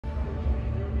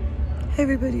Hey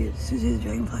everybody, it's Susie the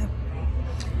Dragonfly.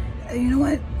 You know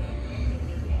what?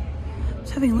 I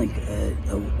was having like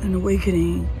an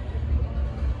awakening.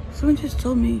 Someone just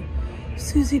told me,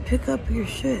 Susie, pick up your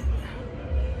shit.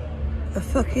 A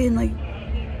fucking like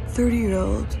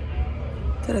 30-year-old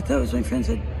that I thought was my friend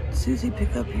said, Susie,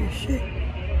 pick up your shit.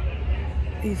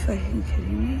 Are you fucking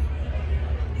kidding me?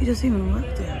 He doesn't even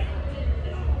work there.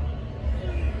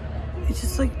 It's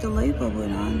just like the light bulb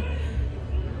went on.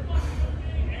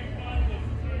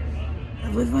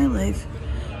 I've lived my life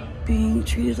being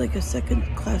treated like a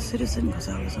second-class citizen because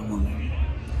I was a woman.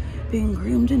 Being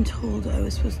groomed and told I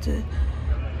was supposed to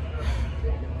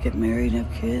get married and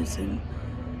have kids, and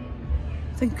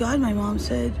thank God my mom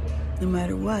said, no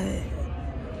matter what,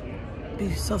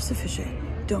 be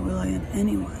self-sufficient. Don't rely on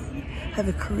anyone. Have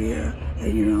a career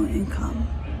and your own income.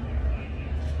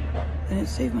 And it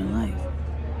saved my life.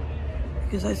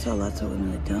 Because I saw lots of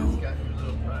women that don't.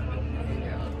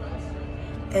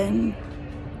 And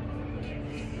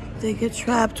they get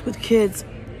trapped with kids.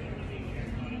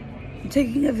 I'm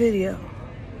taking a video.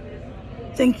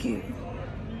 Thank you.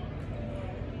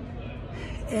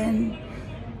 And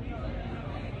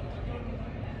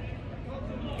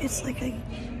it's like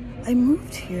I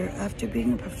moved here after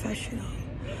being a professional,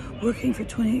 working for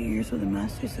 28 years with a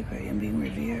master's degree and being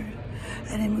revered.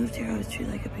 And I moved here, I was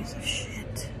treated like a piece of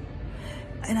shit.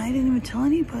 And I didn't even tell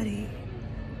anybody.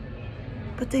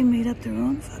 But they made up their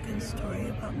own fucking story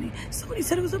about me. Somebody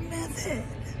said it was a method.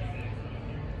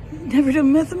 Never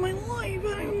done meth in my life. I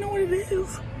don't even know what it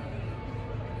is.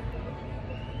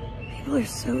 People are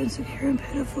so insecure and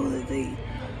pitiful that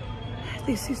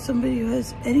they see somebody who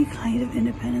has any kind of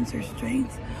independence or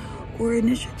strength or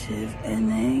initiative, and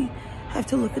they have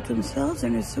to look at themselves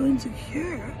and are so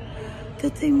insecure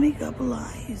that they make up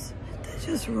lies. That's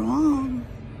just wrong.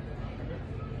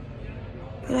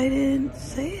 But I didn't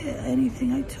say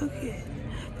anything, I took it.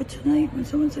 But tonight when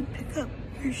someone said pick up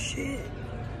your shit,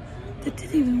 that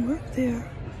didn't even work there.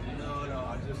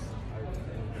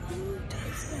 Who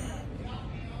does that?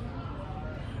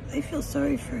 I feel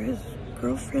sorry for his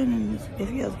girlfriend and if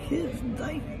he has kids,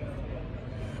 like,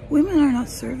 women are not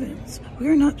servants. We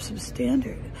are not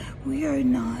substandard. We are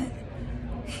not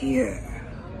here.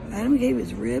 Adam gave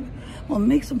his rib, well,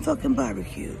 make some fucking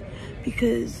barbecue,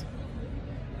 because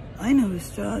I know who's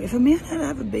strong. If a man had to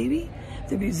have a baby,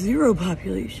 there'd be zero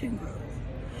population growth.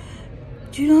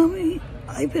 Do you know how many?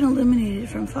 I've been eliminated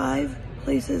from 5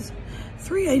 places.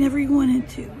 3 I never even went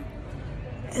into.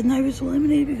 And I was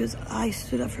eliminated because I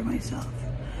stood up for myself.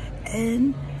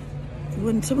 And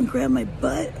when someone grabbed my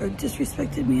butt or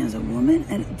disrespected me as a woman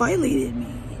and violated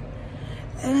me,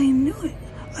 and I knew it,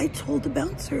 I told the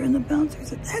bouncer, and the bouncer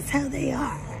said, that's how they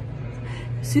are.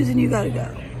 Susan, you gotta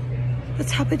go.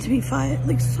 That's happened to me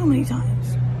so many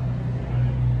times.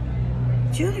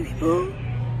 Do you know how many people?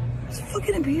 It's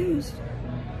fucking abused.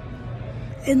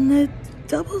 And the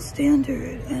double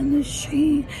standard and the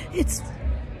shame,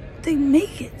 they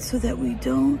make it so that we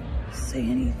don't say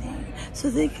anything, so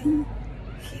they can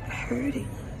keep hurting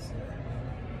us.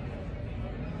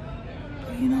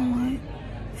 But you know what?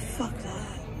 Fuck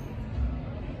that.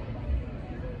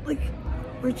 Like,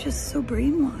 we're just so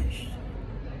brainwashed.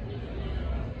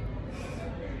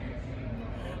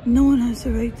 No one has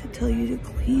the right to tell you to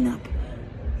clean up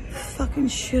fucking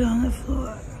shit on the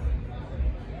floor.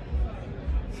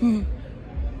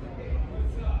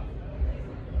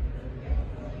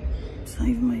 It's not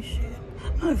even my shit.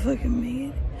 I'm not a fucking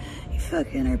maid. You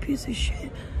fucking are a piece of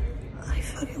shit. I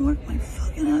fucking worked my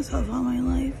fucking ass off all my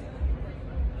life.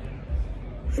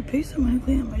 I pay someone to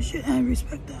clean up my shit, and I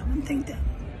respect them and thank them.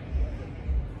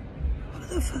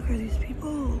 Who the fuck are these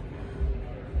people?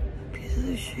 Pieces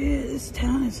of shit. This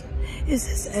town is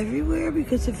this everywhere?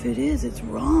 Because if it is, it's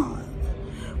wrong.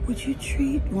 Would you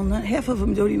treat, well, not half of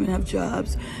them don't even have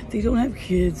jobs. They don't have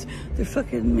kids. They're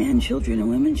fucking man children and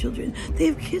women children. They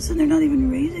have kids and they're not even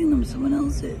raising them. Someone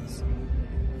else is.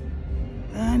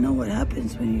 And I know what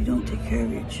happens when you don't take care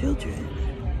of your children.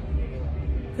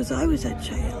 Because I was that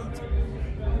child.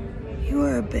 You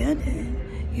are abandoned.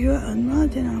 You are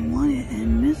unloved and unwanted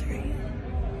and misery.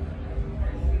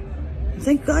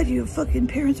 Thank God you have fucking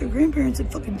parents or grandparents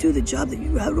that fucking do the job that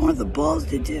you don't have the balls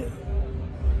to do.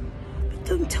 But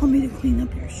don't tell me to clean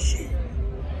up your shit.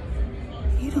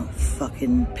 You don't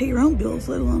fucking pay your own bills,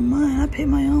 let alone mine. I pay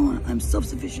my own. I'm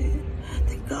self-sufficient.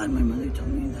 Thank God my mother told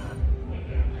me that.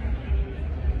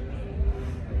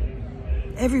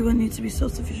 Everyone needs to be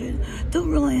self-sufficient.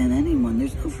 Don't rely on anyone.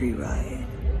 There's no free ride.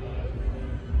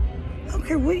 I don't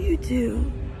care what you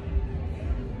do.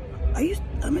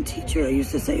 I'm a teacher. I used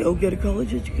to say, oh, get a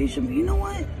college education. But you know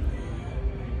what?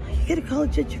 You get a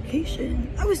college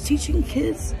education. I was teaching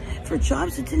kids for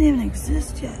jobs that didn't even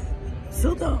exist yet.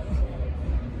 Still don't.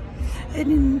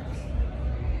 And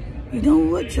you know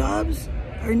what jobs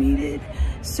are needed?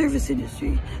 Service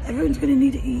industry. Everyone's gonna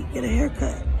need to eat, get a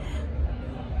haircut.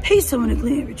 Pay someone to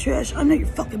clean up your trash. I'm not your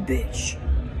fucking bitch.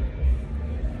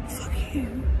 Fuck you.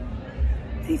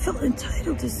 And he felt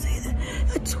entitled to say that.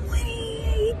 A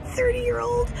 28,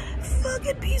 30-year-old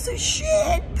fucking piece of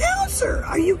shit bouncer.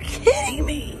 Are you kidding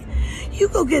me? You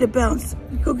go get a bounce.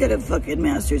 Go get a fucking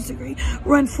master's degree.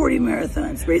 Run 40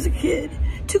 marathons. Raise a kid.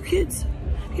 2 kids.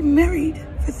 Be married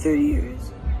for 30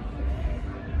 years.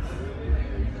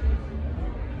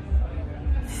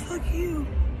 Fuck you.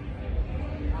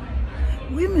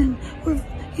 Women were,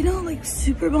 you know, like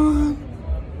super bomb,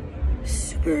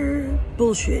 super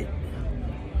bullshit.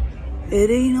 It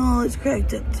ain't all it's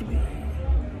cracked up to be.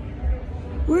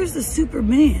 Where's the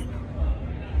Superman?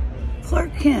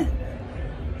 Clark Kent.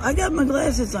 I got my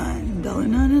glasses on,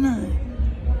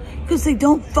 $1.99. Because they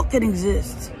don't fucking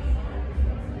exist.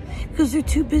 Because they're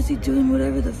too busy doing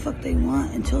whatever the fuck they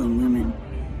want and telling women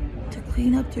to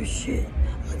clean up their shit.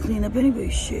 I'll clean up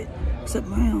anybody's shit except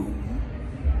my own.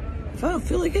 If I don't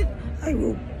feel like it, I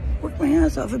will work my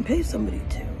ass off and pay somebody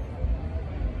to.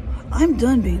 I'm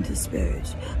done being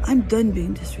disparaged. I'm done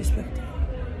being disrespected.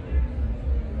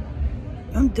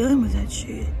 I'm done with that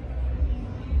shit.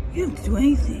 You don't have to do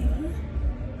anything.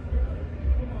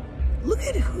 Look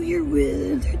at who you're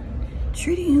with. They're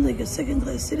treating you like a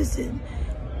second-class citizen.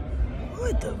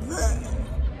 What the fuck?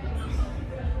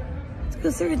 It's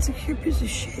because they're insecure piece of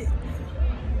shit.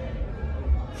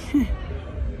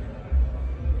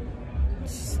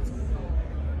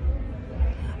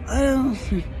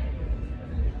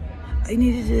 I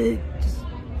needed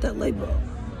that light bulb.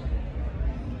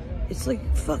 It's like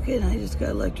fucking, I just got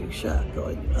electric shock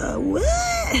going, what?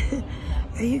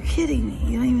 Are you kidding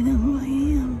me? You don't even know who I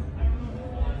am.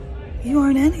 You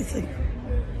aren't anything.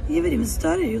 You haven't even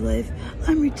started your life.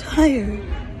 I'm retired.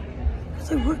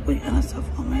 Because I worked my ass off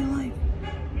all my life.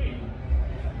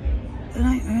 And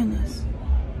I earned this.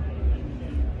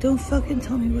 Don't fucking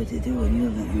tell me what to do when you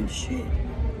haven't earned shit.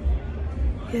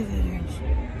 You haven't earned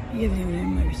shit. You haven't even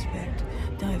earned my respect.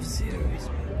 Now I have 0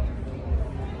 respect.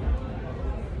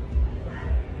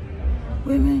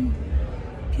 Women,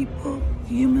 people,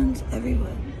 humans,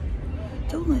 everyone.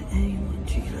 Don't let anyone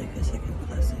treat you like a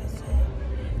second-class citizen.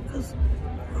 Because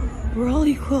we're all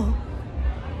equal.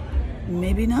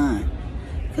 Maybe not.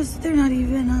 Because they're not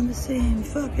even on the same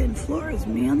fucking floor as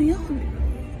me on the elevator.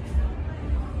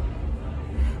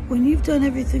 When you've done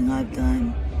everything I've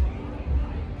done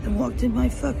and walked in my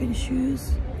fucking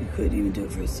shoes, you couldn't even do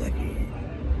it for a second.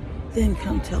 Then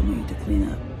come tell me to clean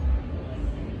up.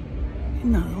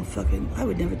 No, don't fucking, I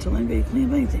would never tell anybody to clean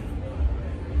up anything.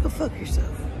 Go fuck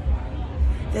yourself.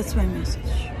 That's my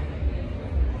message.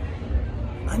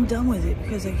 I'm done with it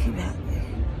because I keep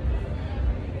happening.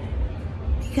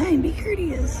 Be kind, be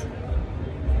courteous.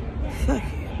 Fuck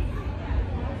you.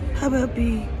 How about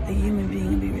be a human being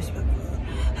and be respectful?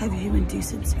 Have human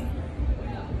decency.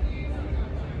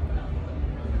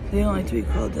 They don't like to be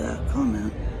called out. Call them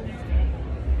out.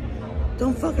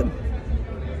 Don't fuck them.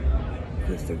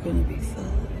 Because they're gonna be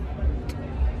fucked.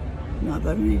 Not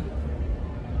by me.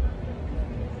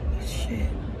 Shit.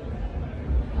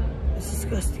 It's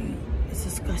disgusting. It's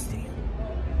disgusting.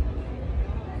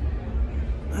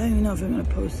 I don't even know if I'm gonna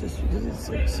post this because it's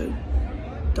like so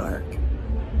dark.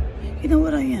 You know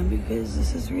what I am, because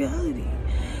this is reality.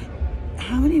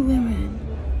 How many women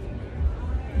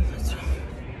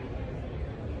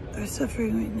are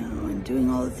suffering right now and doing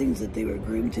all the things that they were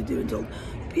groomed to do and told,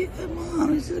 be a good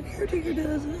mom, this is a caretaker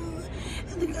does,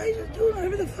 and the guys are doing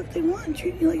whatever the fuck they want and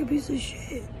treating you like a piece of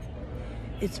shit.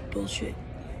 It's bullshit.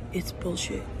 It's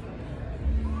bullshit.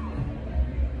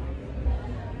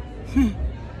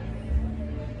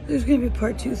 There's gonna be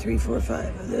part 2, 3, 4,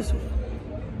 5 of this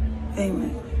one.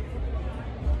 Anyway.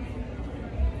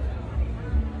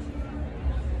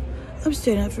 I'm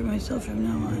standing up for myself from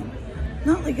now on.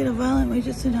 Not like in a violent way,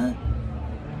 just in a...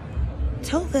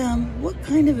 Tell them, what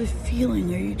kind of a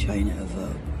feeling are you trying to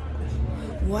evoke?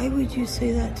 Why would you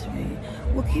say that to me?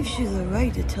 What gives you the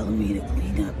right to tell me to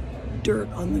clean up dirt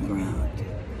on the ground?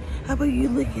 How about you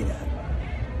lick it up?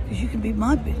 Because you can be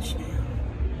my bitch now.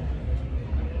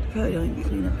 They probably don't even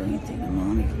clean up anything. Their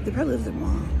mom, they probably live with their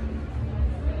mom.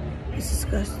 It's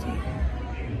disgusting.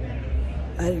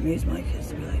 I didn't raise my kids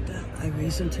to be like that. I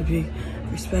raised them to be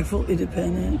respectful,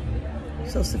 independent,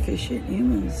 self-sufficient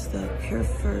humans that care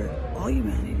for all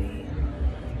humanity.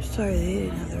 I'm sorry they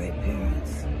didn't have the right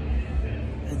parents.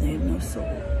 And they had no soul.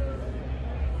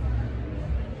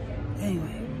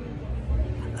 Anyway,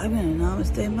 I'm gonna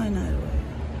namaste my night away.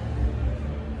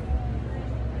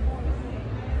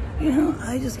 You know,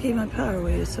 I just gave my power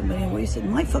away to somebody and wasted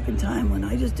my fucking time when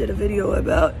I just did a video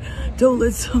about don't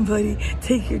let somebody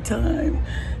take your time.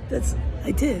 I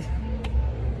did.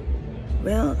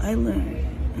 Well, I learned.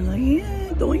 I'm like, yeah,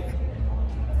 doink.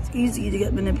 It's easy to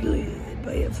get manipulated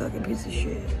by a fucking piece of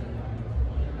shit.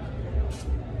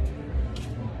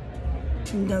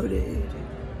 Noted.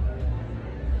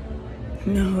 I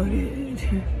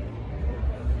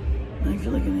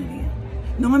feel like an idiot.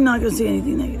 No, I'm not going to say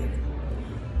anything negative.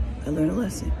 I learned a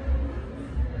lesson.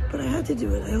 But I had to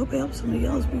do it. I hope I help somebody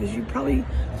else because you're probably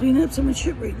cleaning up so much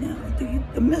shit right now.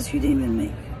 The mess you didn't even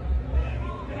make.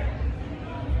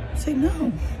 Say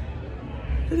no.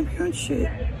 Look at your own shit.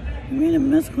 You made a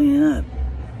mess cleaning up.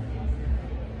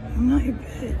 I'm not your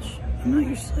bitch. I'm not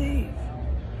your slave.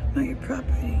 I'm not your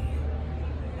property.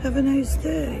 Have a nice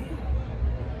day.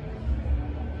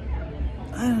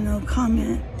 I don't know,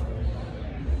 comment.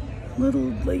 A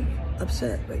little, like,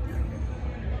 upset right now.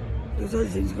 There's other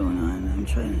things going on. I'm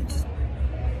trying to just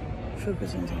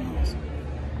focus on something else.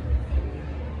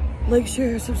 Like,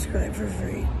 share, subscribe for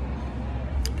free.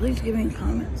 Please give me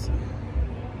comments.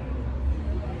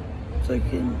 So I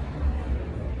can...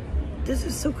 This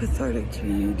is so cathartic to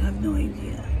me, you'd have no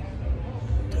idea.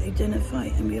 To identify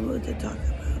and be able to talk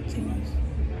about things.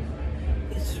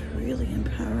 It's really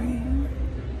empowering.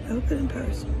 I hope it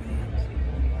empowers somebody else.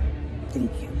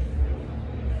 Thank you.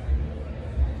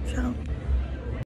 Ciao.